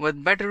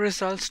 with better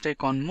results,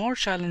 take on more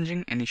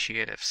challenging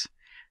initiatives.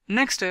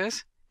 Next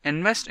is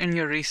invest in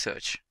your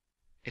research.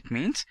 It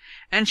means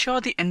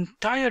ensure the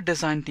entire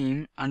design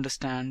team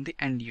understand the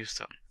end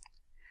user.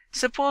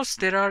 Suppose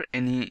there are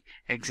any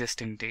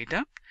existing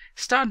data,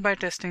 start by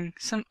testing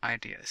some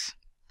ideas.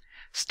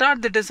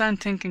 Start the design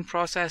thinking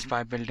process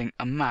by building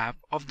a map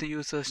of the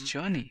user's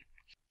journey.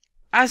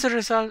 As a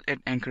result, it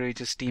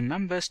encourages team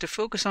members to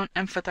focus on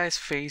empathize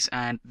phase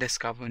and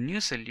discover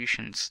new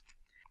solutions.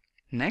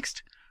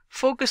 Next,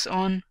 focus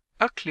on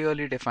a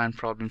clearly defined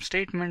problem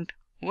statement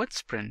with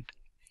sprint.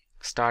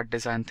 Start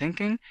design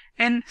thinking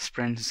in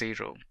sprint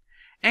 0.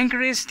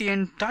 Encourage the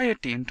entire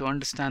team to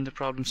understand the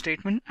problem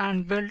statement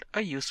and build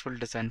a useful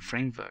design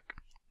framework.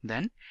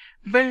 Then,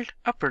 build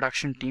a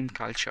production team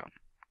culture.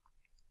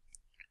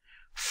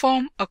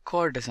 Form a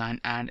core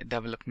design and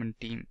development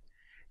team.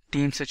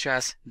 Teams such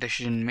as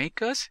decision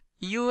makers,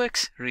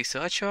 UX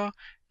researcher,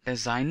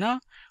 designer,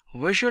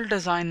 visual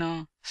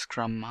designer,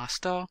 scrum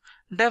master,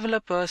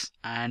 developers,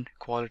 and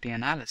quality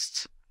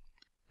analysts.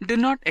 Do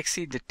not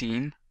exceed the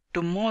team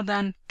to more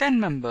than 10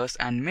 members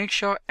and make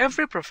sure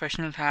every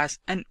professional has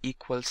an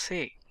equal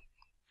say.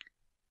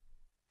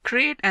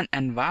 Create an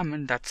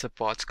environment that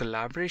supports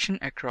collaboration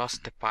across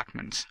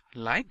departments,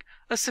 like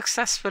a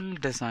successful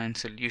design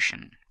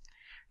solution.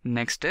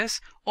 Next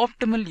is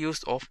optimal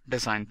use of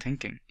design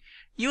thinking.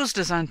 Use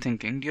design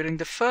thinking during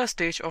the first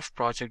stage of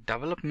project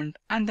development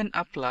and then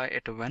apply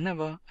it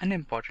whenever an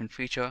important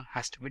feature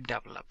has to be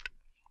developed.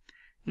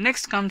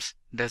 Next comes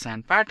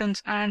design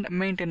patterns and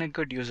maintain a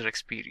good user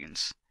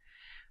experience.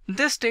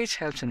 This stage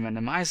helps in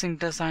minimizing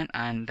design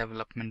and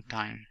development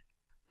time.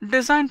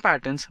 Design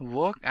patterns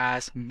work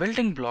as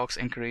building blocks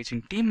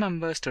encouraging team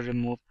members to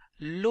remove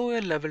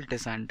lower level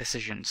design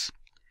decisions.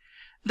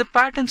 The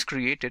patterns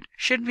created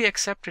should be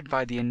accepted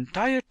by the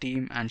entire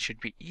team and should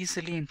be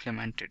easily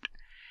implemented.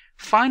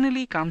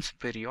 Finally comes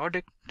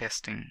periodic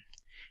testing.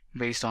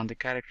 Based on the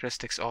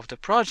characteristics of the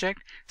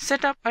project,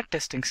 set up a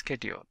testing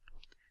schedule.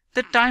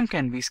 The time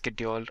can be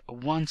scheduled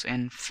once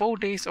in 4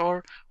 days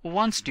or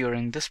once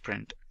during the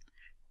sprint.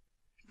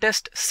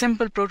 Test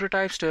simple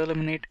prototypes to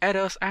eliminate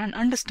errors and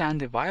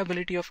understand the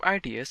viability of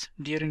ideas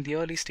during the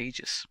early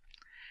stages.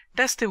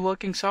 Test the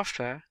working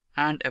software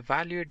and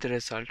evaluate the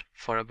result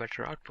for a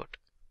better output.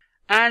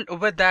 And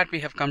with that,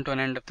 we have come to an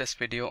end of this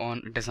video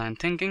on design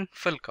thinking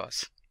full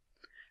course.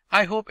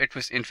 I hope it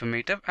was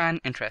informative and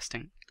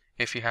interesting.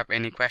 If you have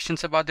any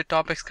questions about the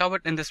topics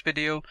covered in this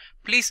video,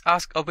 please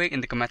ask away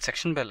in the comment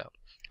section below.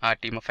 Our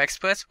team of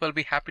experts will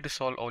be happy to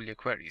solve all your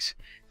queries.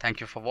 Thank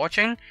you for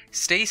watching,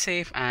 stay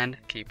safe and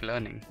keep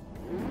learning.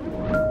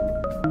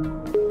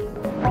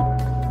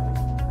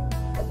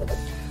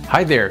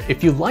 Hi there,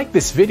 if you like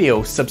this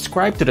video,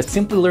 subscribe to the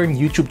Simplilearn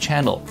YouTube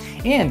channel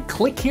and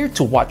click here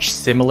to watch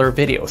similar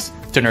videos.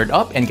 To nerd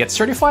up and get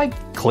certified,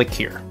 click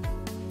here.